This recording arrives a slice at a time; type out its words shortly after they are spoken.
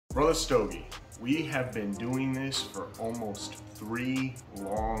Brotha Stogie, we have been doing this for almost 3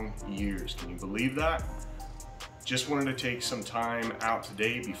 long years. Can you believe that? Just wanted to take some time out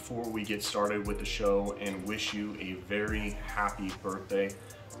today before we get started with the show and wish you a very happy birthday.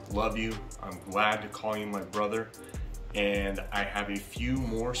 Love you. I'm glad to call you my brother. And I have a few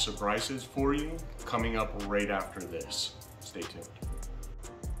more surprises for you coming up right after this. Stay tuned.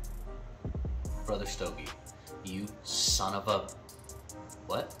 Brotha Stogie, you son of a...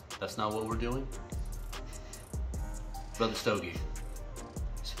 What? That's not what we're doing? Brotha Stogie,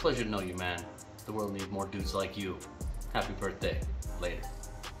 it's a pleasure to know you, man. The world needs more dudes like you. Happy birthday. Later.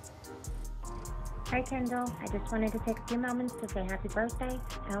 Hi Kendall, I just wanted to take a few moments to say happy birthday.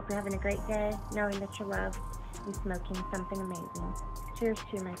 I hope you're having a great day, knowing that you're loved and smoking something amazing. Cheers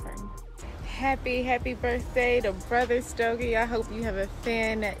to you, my friend. Happy birthday to Brotha Stogie. I hope you have a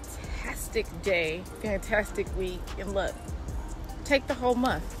fantastic day, fantastic week, and look, take the whole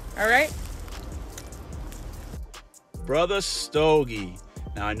month, all right? Brotha Stogie.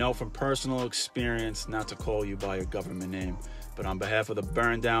 Now, I know from personal experience not to call you by your government name, but on behalf of the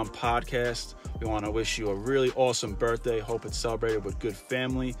Burn Down podcast, we want to wish you a really awesome birthday. Hope it's celebrated with good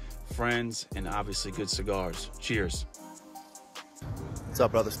family, friends, and obviously good cigars. Cheers. What's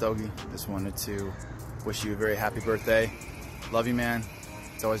up, Brotha Stogie? Just wanted to wish you a very happy birthday. Love you, man.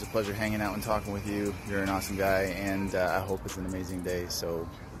 It's always a pleasure hanging out and talking with you. You're an awesome guy, and I hope it's an amazing day. So,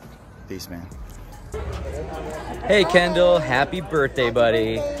 peace, man. Hey Kendall, happy birthday,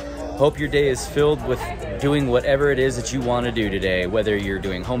 buddy. Hope your day is filled with doing whatever it is that you want to do today, whether you're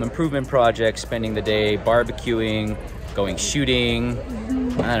doing home improvement projects, spending the day barbecuing, going shooting,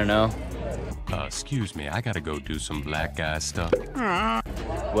 I don't know. Excuse me, I gotta go do some black guy stuff.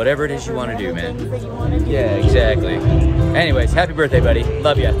 Whatever it is you want to do, man. Yeah, exactly. Anyways, happy birthday, buddy.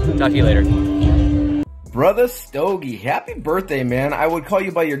 Love ya. Talk to you later. Brotha Stogie, happy birthday, man. I would call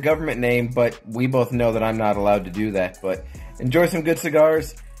you by your government name, but we both know that I'm not allowed to do that. But enjoy some good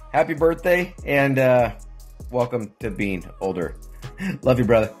cigars. Happy birthday, and welcome to being older. Love you,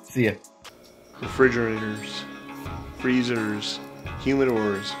 brother. See ya. Refrigerators, freezers,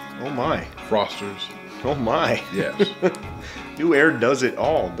 humidors. Oh my. Frosters. Oh my. Yes. Newair does it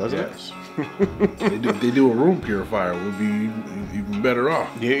all, doesn't it? They do a room purifier. We'll be even better off.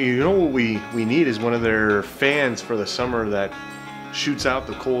 Yeah, you know what we need is one of their fans for the summer that shoots out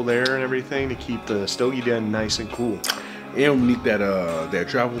the cold air and everything to keep the Stogie den nice and cool. And we need that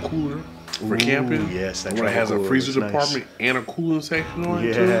travel cooler for camping. Yes, that one that has a freezer department nice. And a cooling section on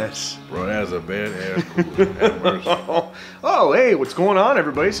it too. Yes. Bro, that's a badass cooler. Oh, hey, what's going on,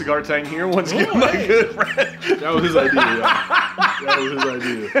 everybody? Cigar Titan here. Once again, my good friend. That was his idea, y'all. That was his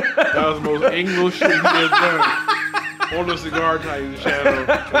idea. That was the most English shit he has done on the Cigar Titan channel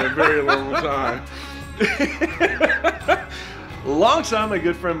in a very long time. Alongside my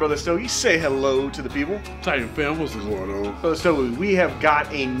good friend Brotha Stogie, say hello to the people. Titan fam, what's going on? Brotha Stogie, we have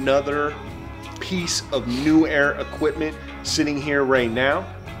got another piece of Newair equipment sitting here right now.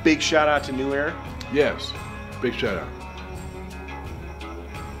 Big shout out to Newair. Yes, big shout out.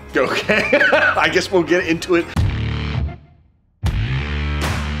 Okay, I guess we'll get into it.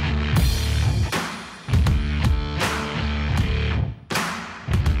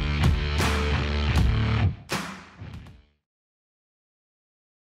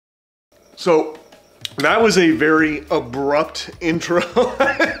 So that was a very abrupt intro.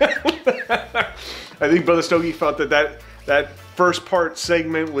 I think Brotha Stogie felt that first part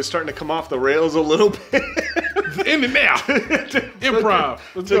segment was starting to come off the rails a little bit. In and out. Improv.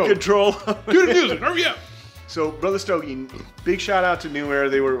 Let's go. Control. Cue the music. Hurry up. So Brotha Stogie, big shout out to Newair.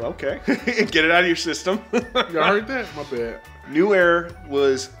 They were okay. Get it out of your system. Y'all heard that? My bad. Newair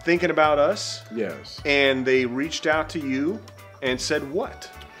was thinking about us. Yes. And they reached out to you and said what?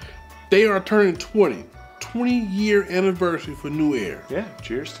 They are turning 20-year anniversary for Newair. Yeah,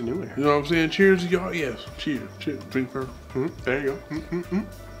 cheers to Newair. You know what I'm saying? Cheers to y'all. Yes, cheers. Cheers. Drink first. There you go.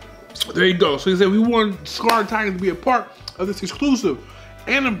 There you go. So he said we want Cigar Titan to be a part of this exclusive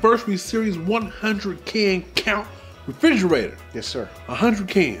anniversary series 100 can count refrigerator. Yes, sir. 100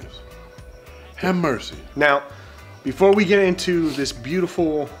 cans. Have mercy. Now, before we get into this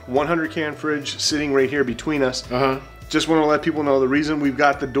beautiful 100 can fridge sitting right here between us, just want to let people know the reason we've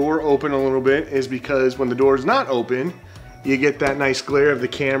got the door open a little bit is because when the door is not open, you get that nice glare of the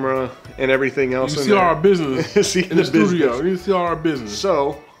camera and everything else. You see all our business in the studio. You see all our business.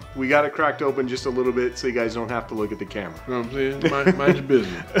 So we got it cracked open just a little bit so you guys don't have to look at the camera. You know what I'm saying? Mind your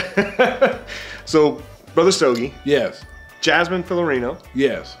business. So, Brotha Stogie. Yes. Jasmine Filarino.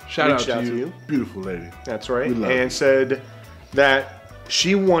 Yes. Shout out to you. Beautiful lady. That's right. And said that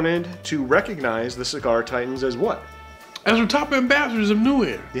she wanted to recognize the Cigar Titans as what? as our top ambassadors of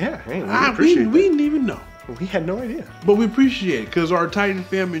Newair. Yeah, hey, we appreciate we didn't even know. We had no idea. But we appreciate it because our Titan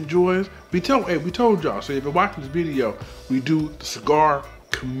fam enjoys. We told y'all, so if you're watching this video, we do the cigar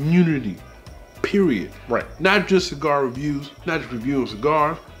community, period. Right. Not just cigar reviews, not just reviewing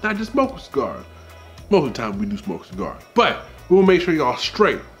cigars, not just smoking cigars. Most of the time we do smoke cigars. But we'll make sure y'all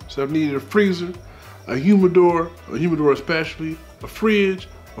straight. So if you need a freezer, a humidor especially, a fridge,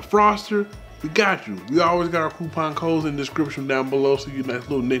 a froster, we got you. We always got our coupon codes in the description down below so you get a nice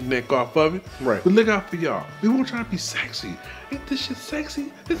little knick-knack off of it. Right. But look out for y'all. We won't try to be sexy. Ain't this shit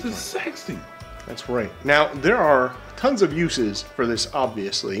sexy? This is sexy. That's right. Now, there are tons of uses for this,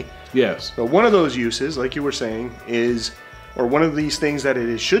 obviously. Yes. But one of those uses, like you were saying, is, or one of these things that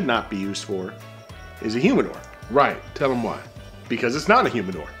it should not be used for, is a humidor. Right. Tell them why. Because it's not a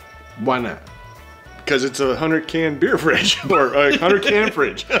humidor. Why not? Because it's a 100-can beer fridge or a 100-can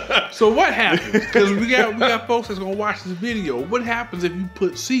fridge. So what happens? Because we got folks that's gonna watch this video. What happens if you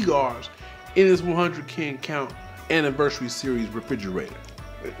put cigars in this 100-can count anniversary series refrigerator?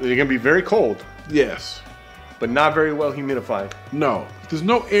 They're gonna be very cold. Yes. But not very well humidified. No. There's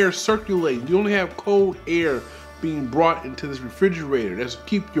no air circulating. You only have cold air being brought into this refrigerator. That's to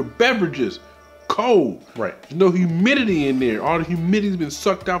keep your beverages cold. Right. There's no humidity in there. All the humidity's been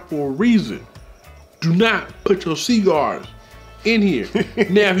sucked out for a reason. Do not put your cigars in here.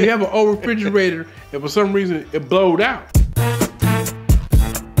 Now, if you have an old refrigerator and for some reason it blowed out.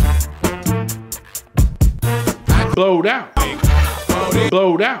 Blowed out.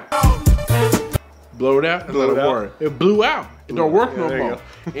 Blowed out. Blowed out? That's not a word. It blew out. It don't work no more.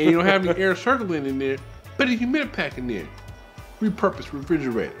 And you don't have any air circulating in there. Put a humidipack in there. Repurpose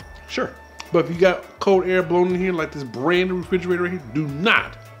refrigerator. Sure. But if you got cold air blown in here like this brand new refrigerator right here, do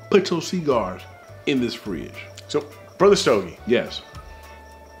not put your cigars in this fridge. So, Brother Stogie. Yes.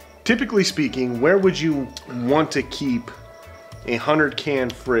 Typically speaking, where would you want to keep a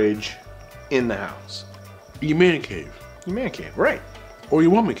 100-can fridge in the house? Your man cave. Your man cave, right. Or your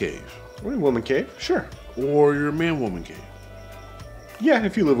woman cave. Or your woman cave, sure. Or your man-woman cave. Yeah,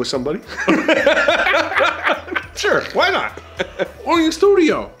 if you live with somebody. Sure, why not? Or your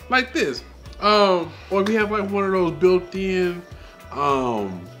studio, like this. Or if you have like one of those built-in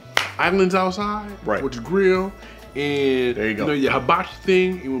islands outside, right, with your grill, and there you go. Your hibachi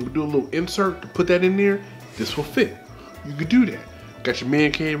thing, and when we do a little insert to put that in there, this will fit. You could do that. Got your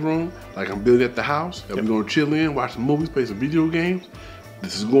man cave room, like I'm building at the house, that we're gonna chill in, watch some movies, play some video games.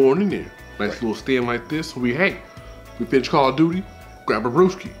 This is going in there. Nice little stand like this. So we finish Call of Duty, grab a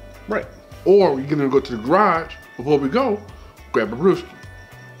brewski. Right. Or you're gonna go to the garage, before we go, grab a brewski.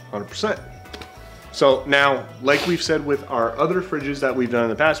 100%. So now, like we've said with our other fridges that we've done in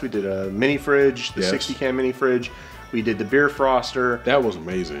the past, we did a mini fridge, the 60-can mini fridge. We did the beer froster. That was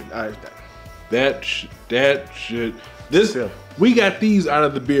amazing. That shit. We got these out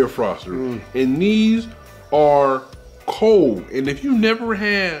of the beer froster, and these are cold. And if you never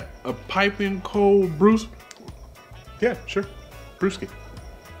had a piping cold Bruce, yeah, sure, brewski.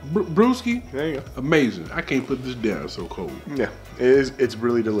 Brewski, there you go. Amazing. I can't put this down. It's so cold. Yeah, it is. It's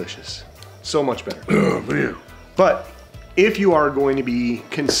really delicious. So much better. Oh man. But if you are going to be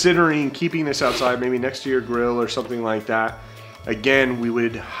considering keeping this outside, maybe next to your grill or something like that, again, we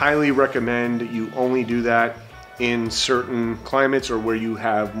would highly recommend you only do that in certain climates or where you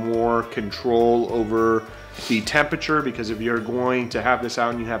have more control over the temperature, because if you're going to have this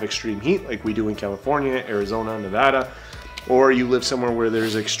out and you have extreme heat like we do in California, Arizona, Nevada, or you live somewhere where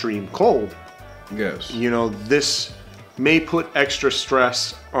there's extreme cold, yes, you know, this may put extra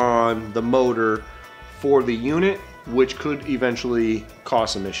stress on the motor for the unit, which could eventually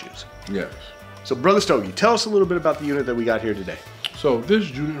cause some issues. Yes. So Brother Stogie, tell us a little bit about the unit that we got here today. So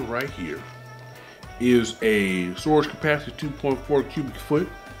this unit right here is a storage capacity 2.4 cubic foot.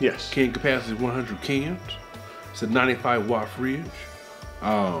 Yes. Can capacity 100 cans. It's a 95 watt fridge.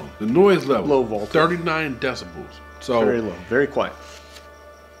 The noise level, low voltage, 39 decibels. So very low, very quiet.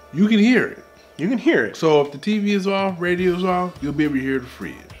 You can hear it. You can hear it. So if the TV is off, radio is off, you'll be able to hear the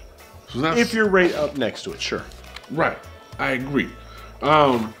fridge. So it's not if you're right up next to it, sure. Right, I agree.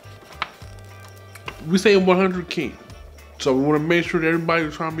 We say 100 cans. So we want to make sure that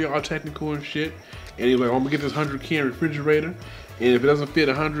everybody's trying to be all technical and shit. And he's like, I'm gonna get this 100 can refrigerator, and if it doesn't fit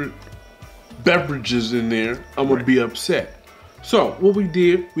 100 beverages in there, I'm gonna be upset. So what we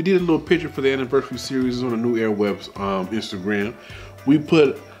did a little picture for the anniversary series on the Newair web's Instagram. We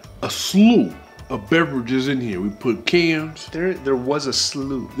put a slew of beverages in here. We put cans. There was a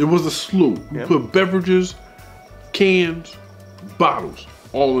slew. There was a slew. We put beverages, cans, bottles.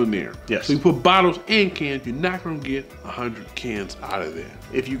 all in there. Yes. So you put bottles and cans, you're not gonna get 100 cans out of there.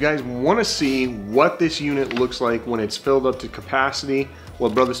 If you guys want to see what this unit looks like when it's filled up to capacity,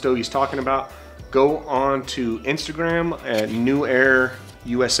 what Brotha Stogie's talking about, go on to Instagram at Newair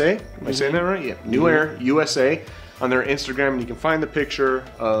USA. Am I saying that right? Yeah, Newair USA on their Instagram, and you can find the picture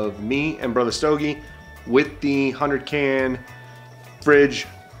of me and Brotha Stogie with the 100 can fridge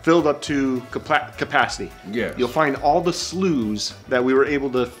filled up to capacity. Yes. You'll find all the slews that we were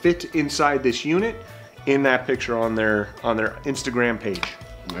able to fit inside this unit in that picture on their Instagram page.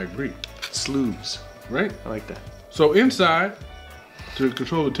 I agree. Slews. Right? I like that. So inside, to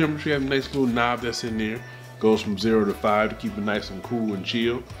control the temperature, you have a nice little knob that's in there. Goes from 0 to 5 to keep it nice and cool and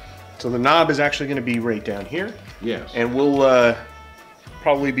chill. So the knob is actually going to be right down here. Yes. And we'll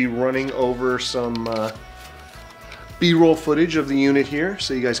probably be running over some B-roll footage of the unit here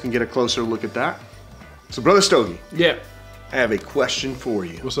so you guys can get a closer look at that. So Brotha Stogie. Yeah. I have a question for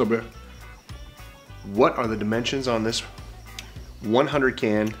you. What's up, man? What are the dimensions on this 100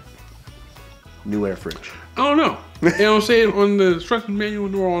 can Newair fridge? I don't know. You know what I'm saying? On the instruction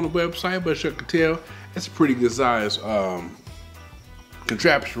manual or on the website, but as you can tell, it's a pretty good size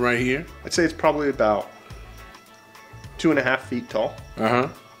contraption right here. I'd say it's probably about 2.5 feet tall. Uh-huh.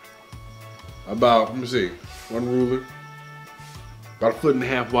 About, let me see, one ruler. About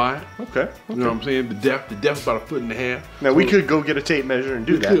 1.5 feet wide. Okay. You know what I'm saying? The depth is about 1.5 feet. Now we could go get a tape measure and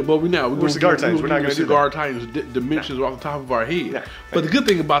do that. Could, but we're not. We're Cigar Titans. We're not going to do Cigar that. Titans dimensions off the top of our head. Yeah. But the good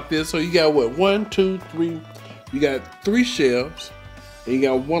thing about this, so you got what? 1, 2, 3. You got 3 shelves. And you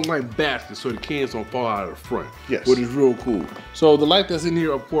got one light basket so the cans don't fall out of the front. Yes. Which is real cool. So the light that's in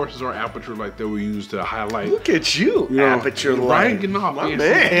here, of course, is our aperture light that we use to highlight. Look at you, aperture light. Right? Getting off my fancy.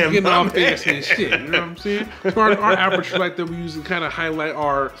 Man, Getting my off man. fancy and shit. You know what I'm saying? So our aperture light that we use to kind of highlight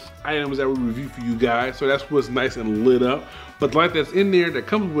our items that we review for you guys. So that's what's nice and lit up. But the light that's in there that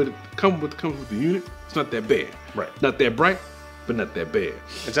comes with the unit, it's not that bad. Right. Not that bright, but not that bad.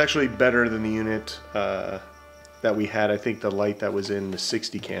 It's actually better than the unit that we had. I think the light that was in the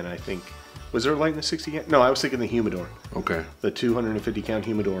 60 can, I think. Was there a light in the 60 can? No, I was thinking the humidor. Okay. The 250 count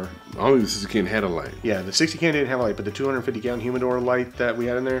humidor. I don't think the 60 can had a light. Yeah, the 60 can didn't have a light, but the 250 count humidor light that we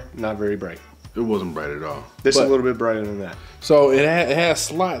had in there, not very bright. It wasn't bright at all. This is a little bit brighter than that. So it has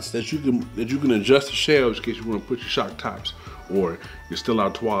slots that you can adjust the shelves in case you want to put your shock tops or your Stella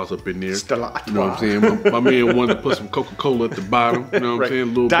Artois up in there. Stella Artois. You know what I'm saying? My man wanted to put some Coca-Cola at the bottom. You know what I'm saying? A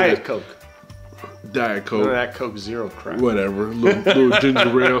little Diet Coke. Diet Coke. None of that Coke Zero crap. Whatever. Little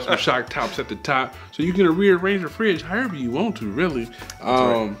ginger ale, some shock tops at the top. So you can rearrange the fridge however you want to, really.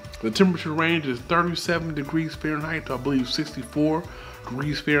 Right. The temperature range is 37 degrees Fahrenheit to, I believe, 64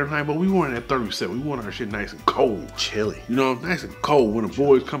 degrees Fahrenheit. But we want it at 37. We want our shit nice and cold. Chilly. You know, nice and cold. When the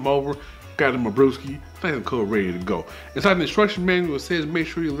boys come over, got them a brewski, nice and cold, ready to go. Inside the instruction manual, it says make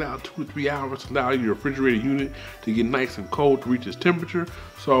sure you allow 2 to 3 hours to allow your refrigerator unit to get nice and cold to reach its temperature.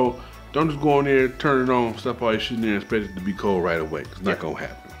 So don't just go in there, turn it on, stuff all your shit in there and expect it to be cold right away. It's not going to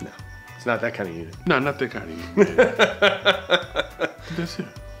happen. No. It's not that kind of unit. No, not that kind of unit. That's it.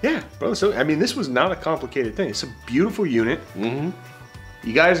 Yeah, brother. So, I mean, this was not a complicated thing. It's a beautiful unit. Mm-hmm.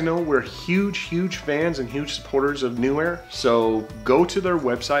 You guys know we're huge fans and huge supporters of Newair. So go to their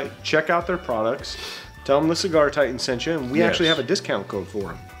website, check out their products, tell them the Cigar Titan sent you, and we actually have a discount code for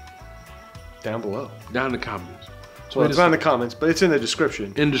them down below. Down in the comments. So it's not in the comments, but it's in the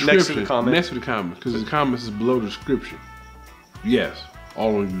description. In the description. Next to the comments. Next to the comments, because the comments is below the description. Yes,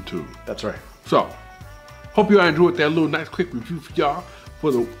 all on YouTube. That's right. So, hope you all enjoyed that little nice quick review for y'all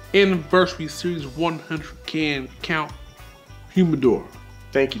for the Anniversary Series 100 Can Count Humidor.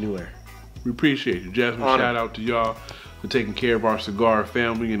 Thank you, Newair. We appreciate you. Jasmine, Honor. shout out to y'all for taking care of our cigar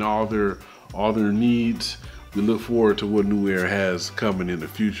family and all their needs. We look forward to what Newair has coming in the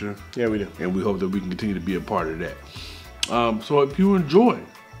future. Yeah, we do. And we hope that we can continue to be a part of that. So if you enjoy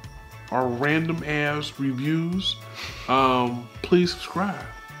our random ass reviews, please subscribe.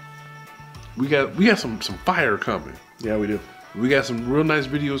 We got some fire coming. Yeah, we do. We got some real nice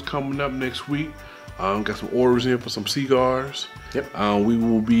videos coming up next week. Got some orders in for some cigars. Yep. We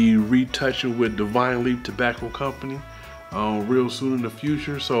will be retouching with Divine Leap Tobacco Company real soon in the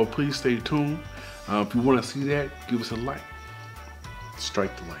future. So please stay tuned. If you want to see that, give us a like.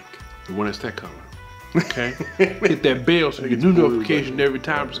 Strike the like. The one that's that color. Okay? Hit that bell so you get new notification every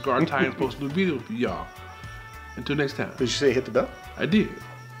time Cigar Titans post new videos for y'all. Until next time. Did you say hit the bell? I did.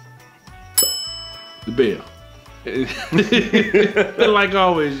 The bell. Like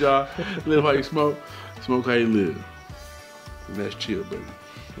always, y'all. Live how you smoke. Smoke how you live. And that's chill, baby.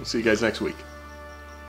 We'll see you guys next week.